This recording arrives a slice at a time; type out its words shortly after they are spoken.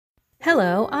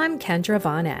Hello, I'm Kendra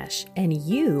Von Esch, and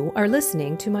you are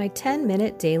listening to my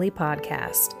 10-minute daily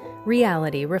podcast,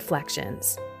 Reality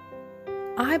Reflections.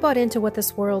 I bought into what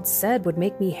this world said would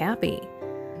make me happy.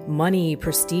 Money,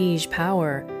 prestige,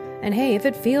 power. And hey, if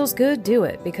it feels good, do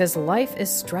it, because life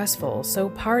is stressful, so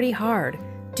party hard.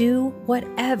 Do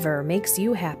whatever makes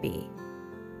you happy.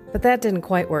 But that didn't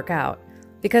quite work out,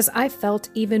 because I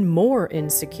felt even more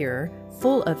insecure,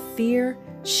 full of fear,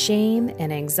 shame,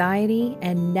 and anxiety,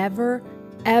 and never,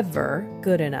 ever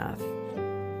good enough.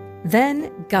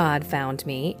 Then God found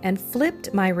me and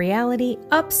flipped my reality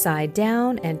upside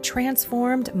down and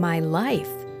transformed my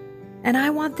life. And I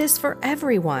want this for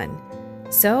everyone.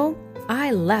 So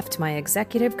I left my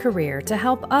executive career to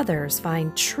help others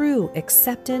find true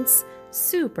acceptance,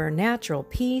 supernatural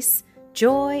peace,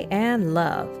 joy, and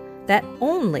love that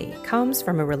only comes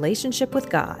from a relationship with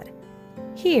God.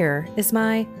 Here is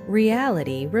my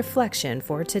reality reflection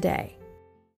for today.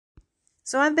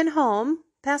 So I've been home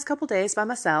past couple days by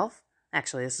myself.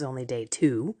 Actually, this is only day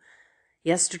 2.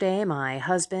 Yesterday, my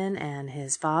husband and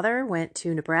his father went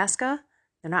to Nebraska.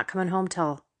 They're not coming home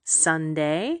till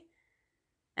Sunday.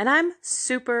 And I'm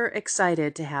super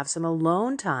excited to have some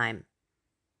alone time.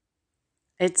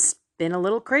 It's been a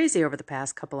little crazy over the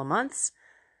past couple of months.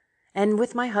 And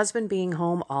with my husband being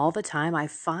home all the time, I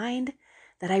find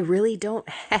that I really don't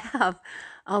have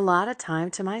a lot of time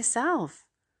to myself.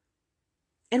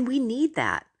 And we need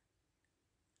that.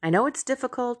 I know it's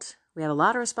difficult. We have a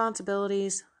lot of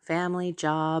responsibilities, family,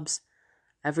 jobs,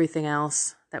 everything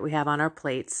else that we have on our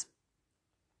plates.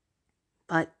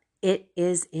 But it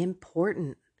is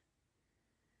important.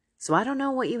 So I don't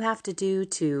know what you have to do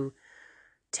to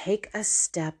take a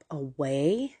step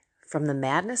away from the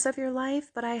madness of your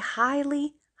life, but I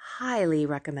highly, highly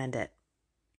recommend it.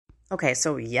 Okay,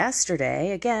 so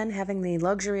yesterday, again, having the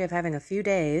luxury of having a few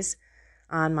days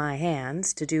on my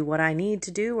hands to do what I need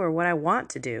to do or what I want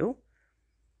to do,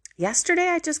 yesterday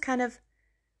I just kind of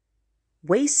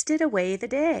wasted away the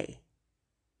day.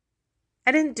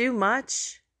 I didn't do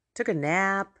much, took a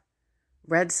nap,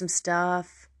 read some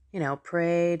stuff,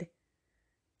 prayed,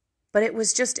 but it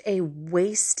was just a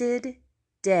wasted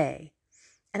day.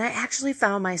 And I actually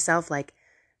found myself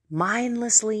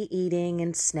mindlessly eating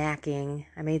and snacking.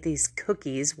 I made these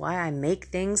cookies. Why I make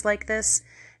things like this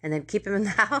and then keep them in the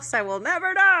house, I will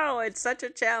never know. It's such a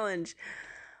challenge.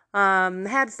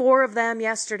 Had 4 of them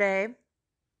yesterday.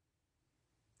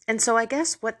 And so I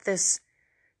guess what this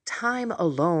time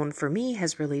alone for me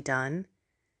has really done,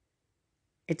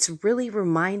 it's really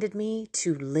reminded me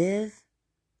to live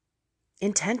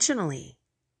intentionally.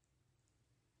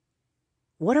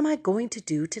 What am I going to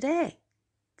do today?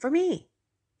 For me,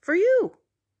 for you,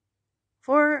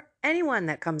 for anyone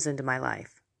that comes into my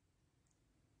life.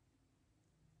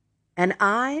 And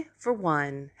I, for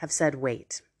one, have said,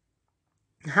 wait.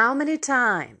 How many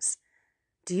times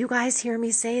do you guys hear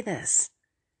me say this?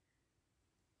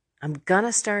 I'm going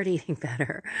to start eating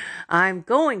better. I'm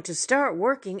going to start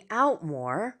working out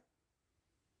more.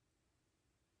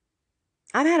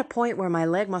 I'm at a point where my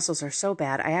leg muscles are so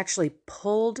bad, I actually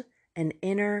pulled an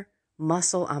inner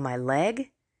muscle on my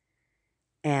leg,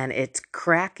 and it's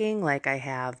cracking like I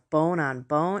have bone on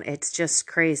bone. It's just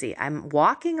crazy. I'm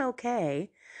walking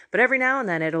okay, but every now and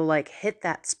then it'll hit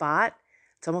that spot.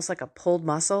 It's almost like a pulled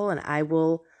muscle, and I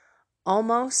will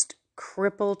almost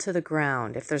cripple to the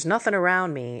ground. If there's nothing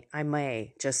around me, I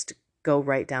may just go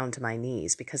right down to my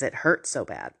knees because it hurts so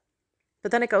bad.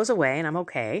 But then it goes away and I'm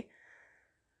okay.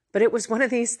 But it was one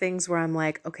of these things where I'm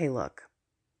like, okay, look,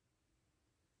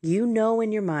 you know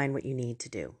in your mind what you need to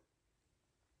do.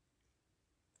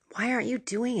 Why aren't you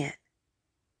doing it?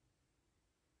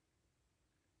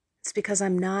 It's because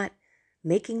I'm not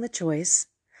making the choice.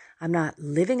 I'm not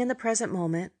living in the present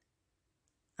moment.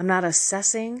 I'm not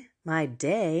assessing my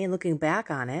day and looking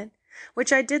back on it,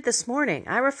 which I did this morning.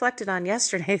 I reflected on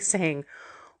yesterday saying,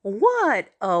 what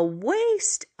a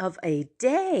waste of a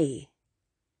day.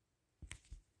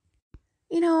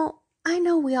 I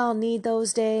know we all need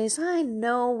those days. I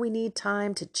know we need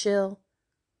time to chill.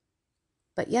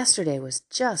 But yesterday was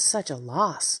just such a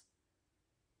loss.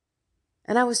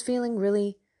 And I was feeling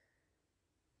really,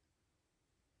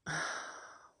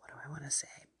 what do I want to say?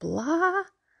 Blah,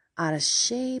 out of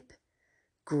shape,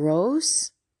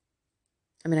 gross.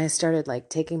 I mean, I started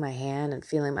taking my hand and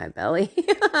feeling my belly.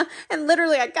 And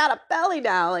literally I got a belly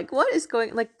now. What is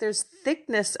going, there's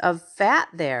thickness of fat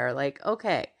there.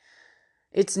 Okay.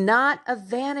 It's not a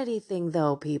vanity thing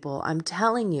though, people. I'm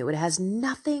telling you, it has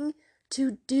nothing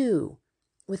to do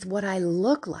with what I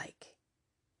look like.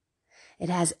 It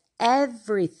has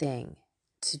everything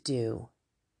to do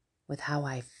with how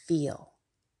I feel.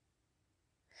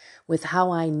 with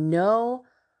how I know,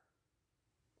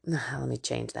 let me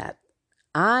change that.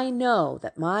 I know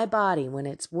that my body, when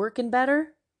it's working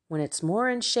better, when it's more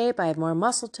in shape, I have more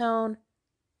muscle tone,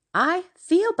 I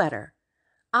feel better.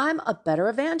 I'm a better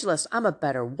evangelist. I'm a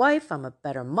better wife. I'm a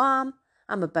better mom.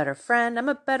 I'm a better friend. I'm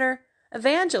a better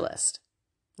evangelist,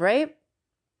 right?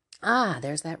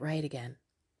 There's that right again.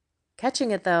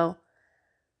 Catching it though.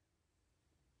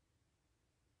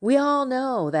 We all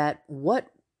know that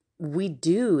what we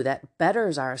do that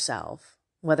betters ourselves,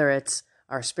 whether it's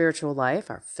our spiritual life,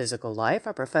 our physical life,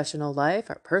 our professional life,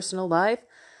 our personal life,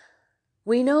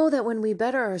 we know that when we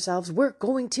better ourselves, we're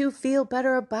going to feel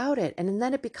better about it. And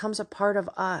then it becomes a part of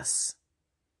us.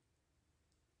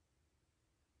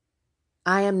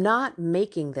 I am not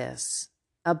making this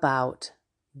about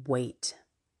weight.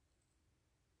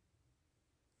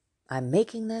 I'm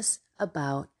making this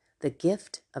about the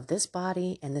gift of this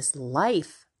body and this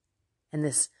life and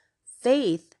this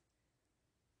faith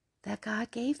that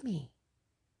God gave me.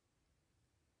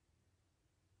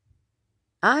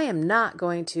 I am not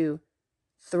going to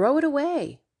throw it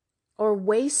away or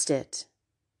waste it,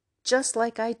 just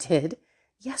like I did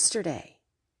yesterday.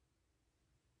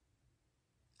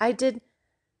 I did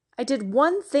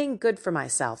one thing good for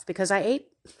myself because I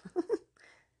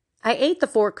ate the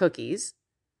 4 cookies,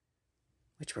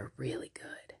 which were really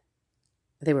good.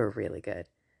 They were really good.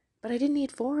 But I didn't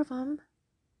eat 4 of them.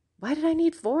 Why did I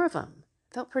need 4 of them?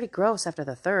 Felt pretty gross after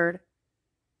the 3rd.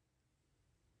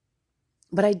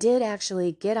 But I did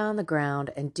actually get on the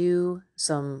ground and do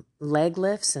some leg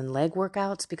lifts and leg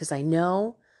workouts because I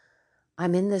know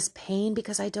I'm in this pain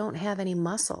because I don't have any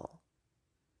muscle.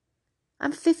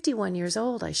 I'm 51 years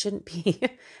old. I shouldn't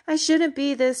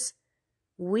be this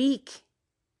weak,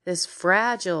 this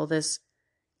fragile, this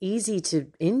easy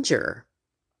to injure.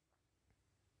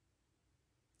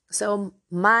 So,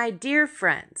 my dear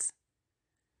friends,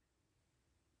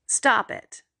 stop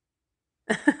it.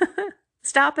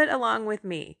 Stop it along with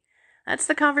me. That's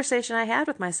the conversation I had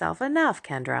with myself. Enough,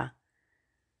 Kendra.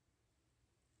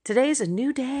 Today's a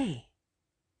new day.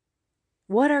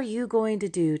 What are you going to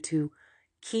do to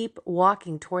keep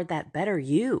walking toward that better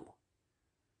you?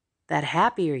 That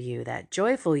happier you, that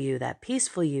joyful you, that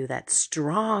peaceful you, that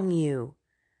strong you,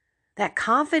 that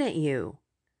confident you.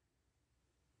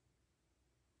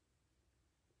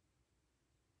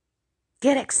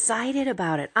 Get excited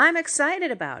about it. I'm excited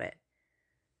about it.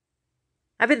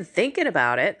 I've been thinking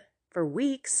about it for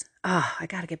weeks. I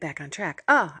got to get back on track.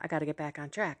 I got to get back on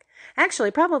track.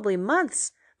 Actually, probably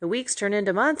months. The weeks turn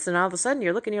into months, and all of a sudden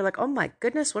you're like, oh my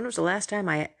goodness, when was the last time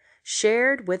I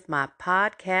shared with my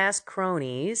podcast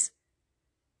cronies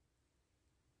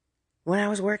when I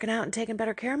was working out and taking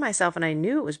better care of myself? And I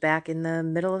knew it was back in the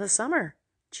middle of the summer.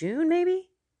 June, maybe?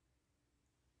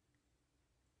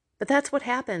 But that's what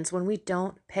happens when we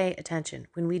don't pay attention,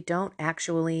 when we don't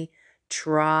actually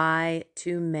try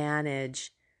to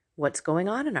manage what's going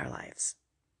on in our lives.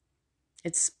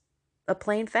 It's a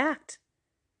plain fact.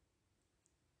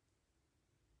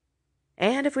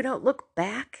 And if we don't look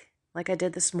back, like I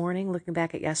did this morning, looking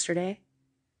back at yesterday,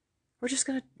 we're just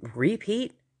going to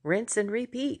repeat, rinse and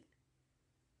repeat.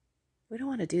 We don't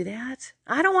want to do that.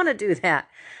 I don't want to do that.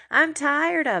 I'm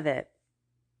tired of it.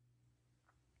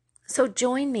 So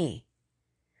join me.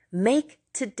 Make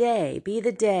today be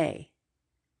the day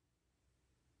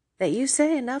that you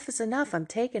say enough is enough. I'm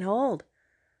taking hold.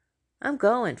 I'm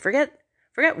going. Forget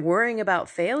worrying about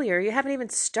failure. You haven't even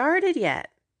started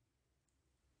yet.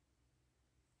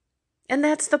 And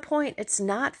that's the point. It's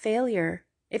not failure.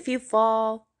 If you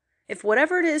fall, if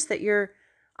whatever it is that you're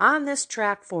on this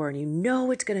track for and you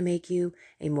know it's going to make you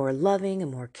a more loving, a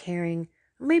more caring,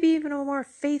 maybe even a more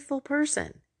faithful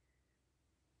person,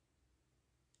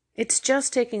 it's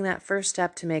just taking that first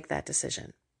step to make that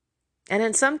decision. And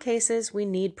in some cases, we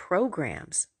need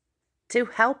programs to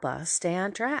help us stay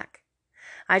on track.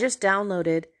 I just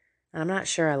downloaded, and I'm not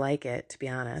sure I like it, to be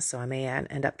honest, so I may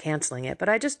end up canceling it, but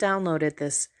I just downloaded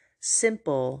this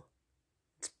Simple,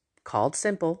 it's called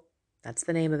Simple, that's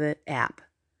the name of it, app.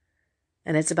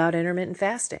 And it's about intermittent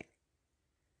fasting.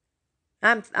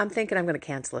 I'm thinking I'm going to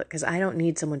cancel it because I don't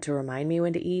need someone to remind me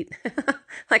when to eat.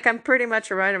 Like I'm pretty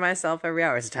much reminding myself every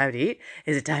hour, is it time to eat?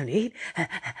 Is it time to eat?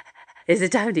 Is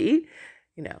it time to eat?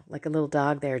 You know, like a little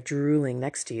dog there drooling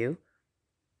next to you.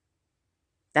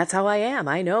 That's how I am.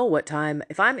 I know what time,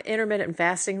 if I'm intermittent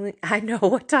fasting, I know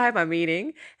what time I'm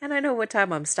eating and I know what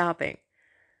time I'm stopping.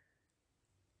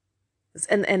 But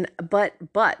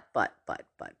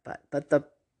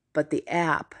the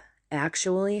app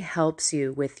actually helps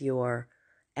you with your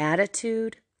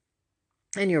attitude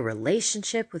and your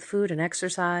relationship with food and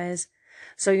exercise.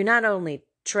 So you not only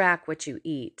track what you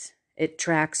eat, It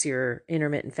tracks your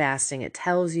intermittent fasting. It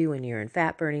tells you when you're in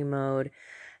fat burning mode.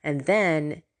 And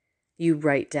then you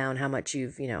write down how much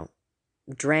you've,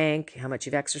 drank, how much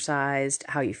you've exercised,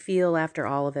 how you feel after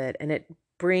all of it. And it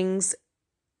brings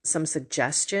some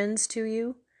suggestions to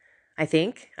you. I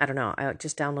think. I don't know. I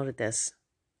just downloaded this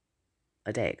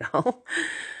a day ago.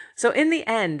 So in the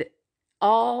end,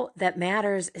 all that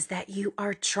matters is that you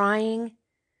are trying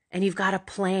and you've got a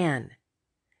plan.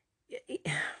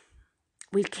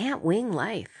 We can't wing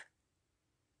life.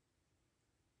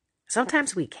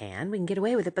 Sometimes we can get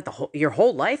away with it, but your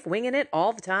whole life winging it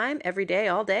all the time, every day,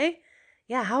 all day?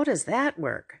 Yeah, how does that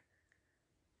work?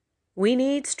 We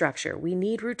need structure. We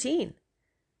need routine.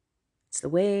 It's the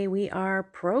way we are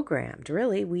programmed,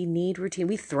 really. We need routine.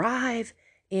 We thrive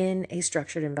in a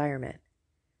structured environment.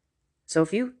 So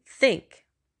if you think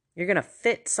you're going to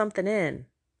fit something in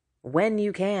when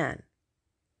you can,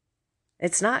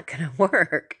 it's not going to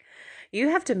work. You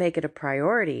have to make it a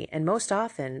priority. And most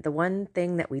often, the one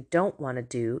thing that we don't want to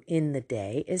do in the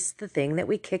day is the thing that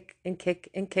we kick and kick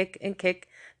and kick and kick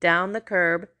down the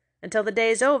curb until the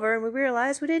day's over and we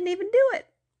realize we didn't even do it.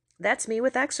 That's me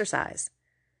with exercise.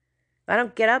 If I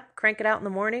don't get up, crank it out in the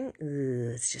morning,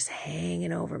 it's just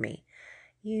hanging over me.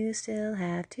 You still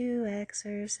have to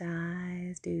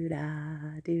exercise,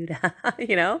 doo-dah,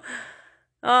 doo-dah,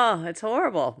 Oh, it's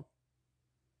horrible.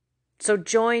 So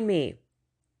join me.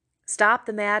 Stop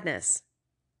the madness.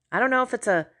 I don't know if it's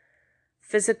a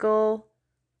physical,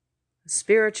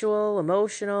 spiritual,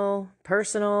 emotional,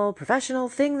 personal, professional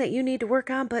thing that you need to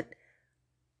work on, but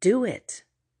do it.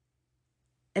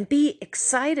 And be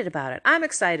excited about it. I'm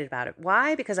excited about it.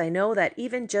 Why? Because I know that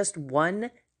even just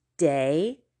one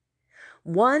day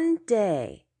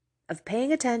of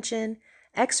paying attention,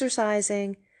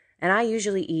 exercising, and I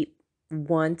usually eat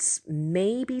once,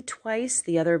 maybe twice.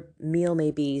 The other meal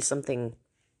may be something,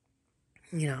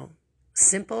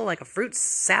 simple, like a fruit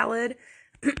salad,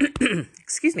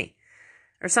 excuse me,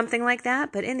 or something like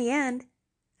that. But in the end,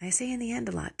 I say in the end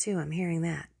a lot too. I'm hearing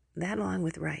that along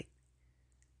with right.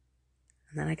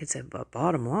 And then I could say, but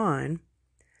bottom line,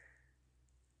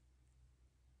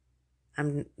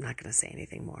 I'm not going to say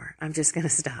anything more. I'm just going to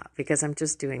stop because I'm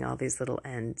just doing all these little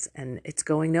ends and it's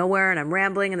going nowhere and I'm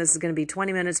rambling and this is going to be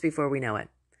 20 minutes before we know it.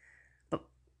 But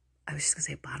I was just going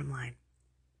to say bottom line.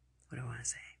 What do I want to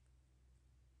say?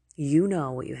 You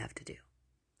know what you have to do.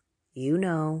 You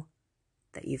know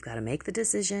that you've got to make the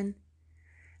decision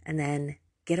and then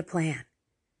get a plan.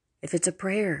 If it's a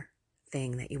prayer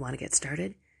thing that you want to get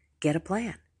started, get a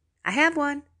plan. I have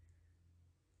one.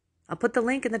 I'll put the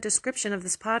link in the description of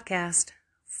this podcast.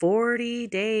 40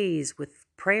 days with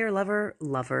prayer,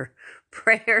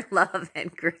 prayer, love,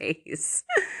 and grace.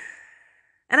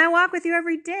 And I walk with you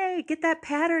every day. Get that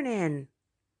pattern in.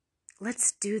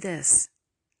 Let's do this.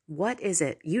 What is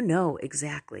it? You know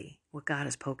exactly what God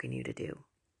is poking you to do.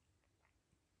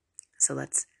 So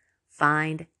let's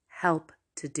find help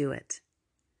to do it.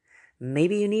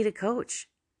 Maybe you need a coach.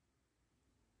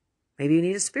 Maybe you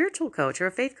need a spiritual coach or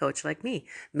a faith coach like me.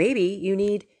 Maybe you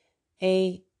need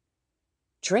a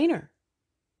trainer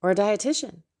or a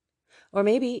dietitian. Or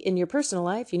maybe in your personal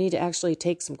life, you need to actually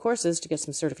take some courses to get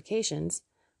some certifications.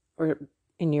 Or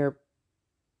in your,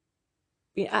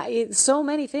 so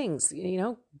many things,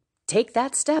 take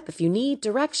that step. If you need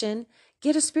direction,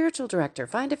 get a spiritual director,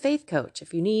 find a faith coach.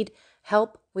 If you need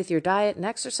help with your diet and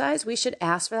exercise, we should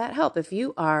ask for that help. If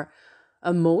you are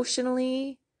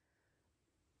emotionally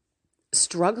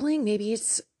struggling, maybe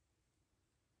it's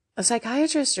a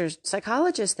psychiatrist or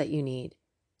psychologist that you need.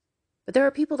 But there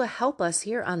are people to help us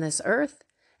here on this earth,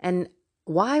 and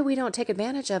why we don't take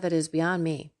advantage of it is beyond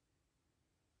me.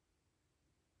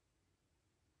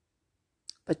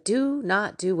 But do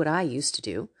not do what I used to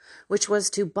do, which was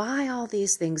to buy all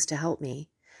these things to help me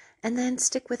and then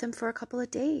stick with them for a couple of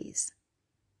days.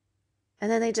 And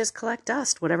then they just collect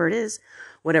dust, whatever it is,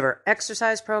 whatever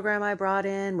exercise program I brought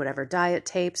in, whatever diet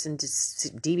tapes and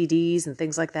DVDs and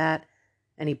things like that,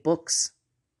 any books.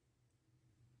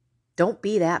 Don't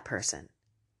be that person.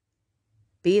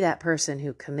 Be that person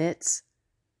who commits,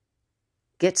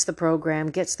 gets the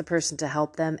program, gets the person to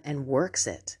help them, and works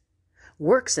it.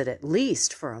 Works it at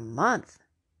least for a month.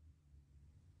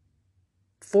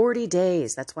 40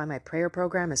 days. That's why my prayer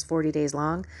program is 40 days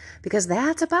long, because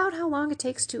that's about how long it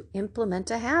takes to implement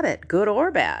a habit, good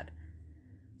or bad.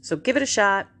 So give it a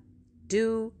shot.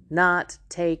 Do not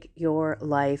take your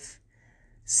life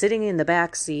sitting in the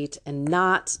back seat and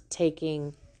not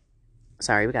taking,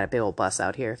 sorry, we got a big old bus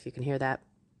out here, if you can hear that,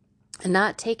 and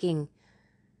not taking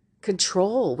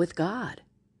control with God.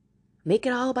 Make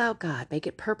it all about God. Make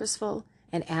it purposeful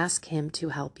and ask Him to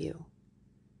help you.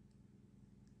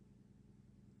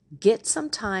 Get some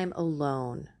time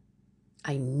alone.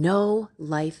 I know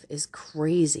life is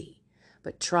crazy,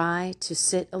 but try to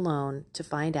sit alone to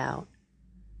find out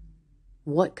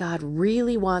what God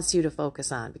really wants you to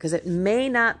focus on, because it may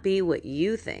not be what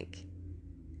you think.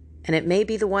 And it may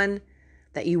be the one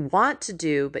that you want to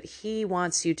do, but He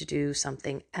wants you to do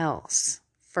something else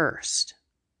first.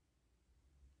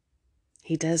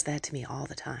 He does that to me all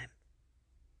the time.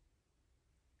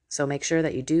 So make sure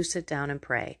that you do sit down and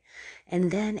pray, and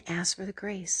then ask for the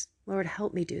grace. Lord,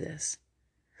 help me do this.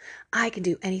 I can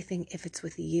do anything if it's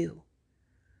with you.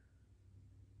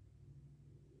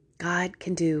 God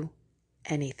can do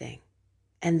anything.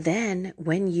 And then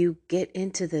when you get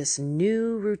into this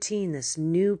new routine, this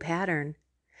new pattern,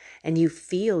 and you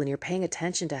feel and you're paying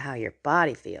attention to how your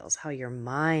body feels, how your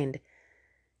mind,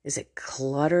 is it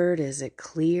cluttered? Is it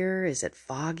clear? Is it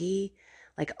foggy?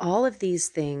 Like all of these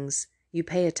things you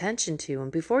pay attention to.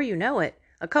 And before you know it,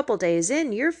 a couple days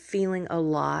in, you're feeling a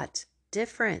lot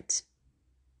different.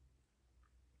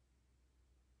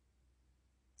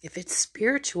 If it's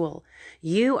spiritual,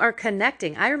 you are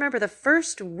connecting. I remember the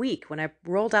first week when I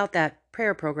rolled out that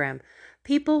prayer program,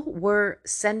 people were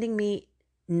sending me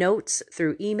notes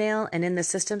through email and in the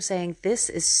system saying, this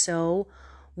is so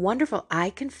wonderful. I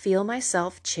can feel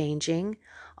myself changing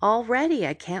already.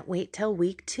 I can't wait till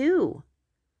week 2.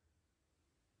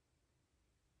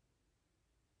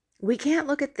 We can't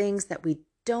look at things that we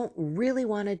don't really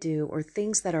want to do, or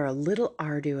things that are a little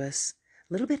arduous,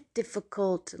 a little bit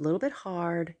difficult, a little bit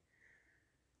hard,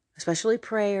 especially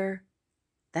prayer.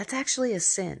 That's actually a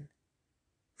sin.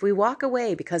 If we walk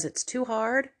away because it's too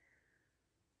hard,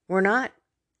 we're not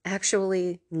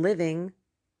actually living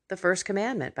the first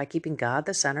commandment by keeping God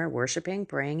the center, worshiping,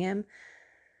 praying Him,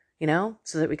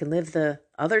 so that we can live the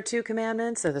other 2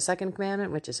 commandments, or the second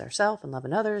commandment, which is ourself and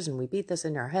loving others. And we beat this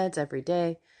in our heads every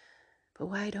day. But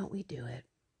why don't we do it?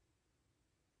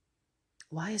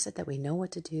 Why is it that we know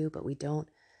what to do, but we don't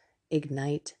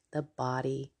ignite the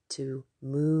body to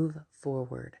move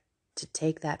forward, to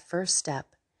take that first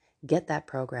step, get that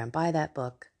program, buy that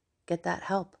book, get that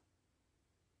help?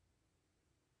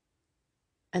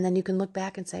 And then you can look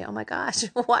back and say, oh my gosh,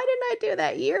 why didn't I do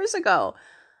that years ago?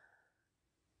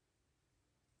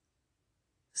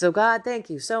 So God, thank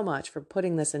you so much for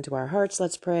putting this into our hearts.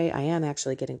 Let's pray. I am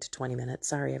actually getting to 20 minutes.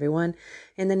 Sorry, everyone.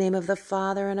 In the name of the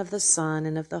Father, and of the Son,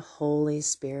 and of the Holy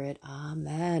Spirit.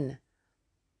 Amen.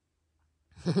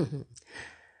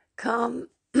 Come.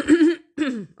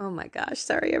 Oh my gosh.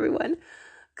 Sorry, everyone.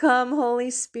 Come, Holy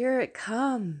Spirit,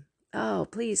 come. Oh,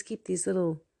 please keep these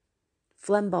little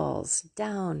phlegm balls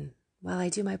down while I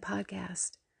do my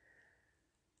podcast.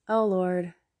 Oh,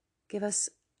 Lord, give us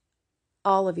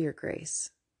all of your grace.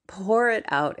 Pour it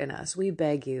out in us. We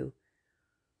beg you.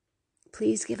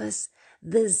 Please give us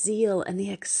the zeal and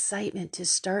the excitement to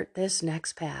start this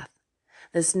next path.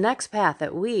 This next path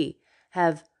that we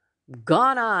have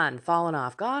gone on, fallen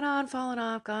off, gone on, fallen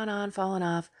off, gone on, fallen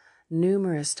off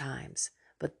numerous times.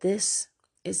 But this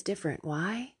is different.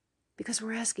 Why? Because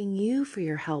we're asking you for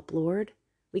your help, Lord.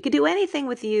 We could do anything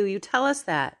with you. You tell us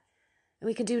that. And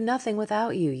we can do nothing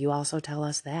without you. You also tell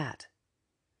us that.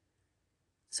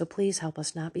 So please help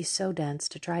us not be so dense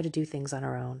to try to do things on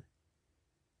our own.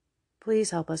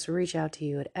 Please help us reach out to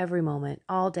you at every moment,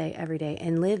 all day, every day,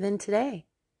 and live in today.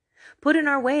 Put in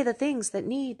our way the things that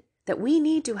we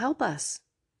need to help us.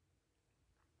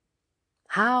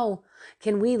 How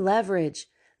can we leverage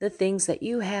the things that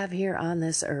you have here on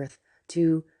this earth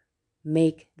to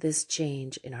make this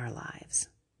change in our lives?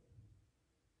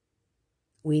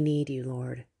 We need you,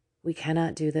 Lord. We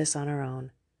cannot do this on our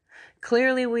own.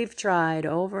 Clearly, we've tried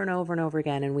over and over and over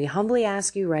again, and we humbly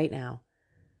ask you right now,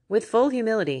 with full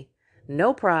humility,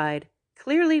 no pride,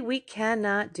 clearly we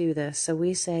cannot do this. So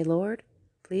we say, Lord,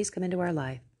 please come into our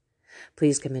life.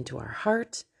 Please come into our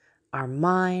heart, our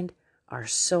mind, our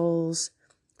souls.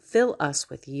 Fill us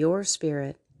with your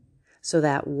Spirit so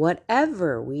that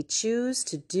whatever we choose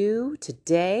to do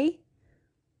today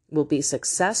will be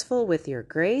successful with your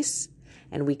grace,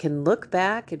 and we can look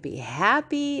back and be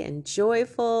happy and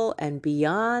joyful and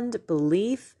beyond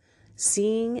belief,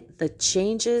 seeing the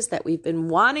changes that we've been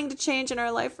wanting to change in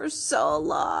our life for so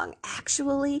long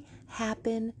actually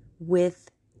happen with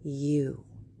you.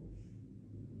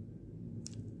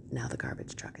 Now the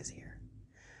garbage truck is here.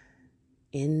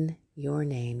 In your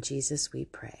name, Jesus, we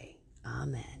pray.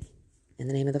 Amen. In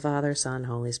the name of the Father, Son,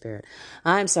 Holy Spirit.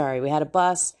 I'm sorry, we had a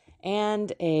bus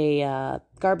and a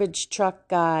garbage truck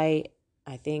guy.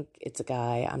 I think it's a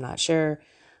guy, I'm not sure.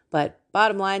 But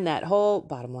bottom line, there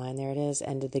it is,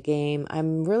 ended the game.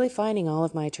 I'm really finding all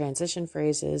of my transition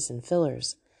phrases and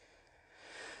fillers.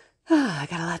 I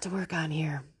got a lot to work on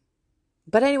here.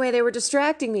 But anyway, they were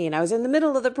distracting me, and I was in the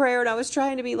middle of the prayer, and I was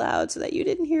trying to be loud so that you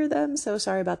didn't hear them. So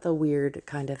sorry about the weird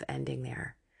kind of ending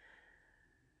there.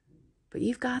 But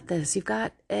you've got this. You've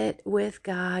got it with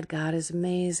God. God is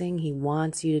amazing. He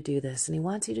wants you to do this, and he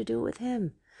wants you to do it with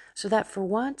him so that for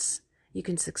once you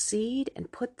can succeed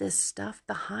and put this stuff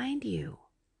behind you.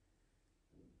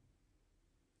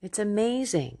 It's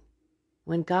amazing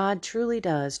when God truly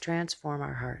does transform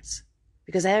our hearts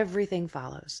because everything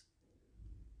follows.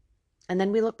 And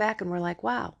then we look back and we're like,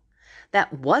 wow,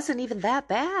 that wasn't even that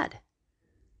bad.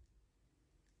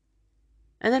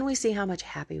 And then we see how much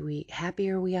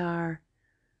happier we are,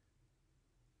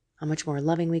 how much more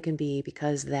loving we can be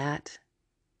because that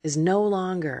is no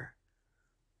longer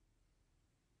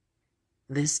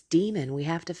this demon we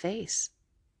have to face.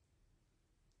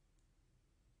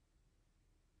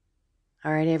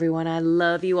 All right, everyone, I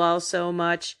love you all so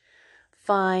much.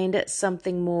 Find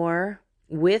something more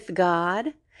with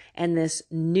God and this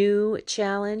new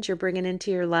challenge you're bringing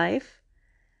into your life.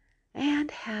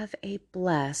 And have a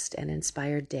blessed and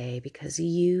inspired day because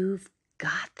you've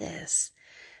got this.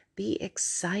 Be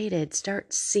excited.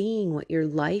 Start seeing what your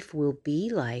life will be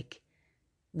like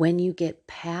when you get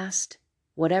past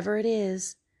whatever it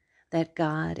is that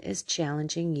God is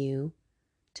challenging you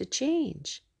to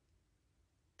change.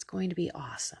 It's going to be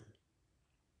awesome.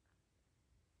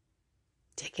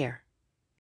 Take care.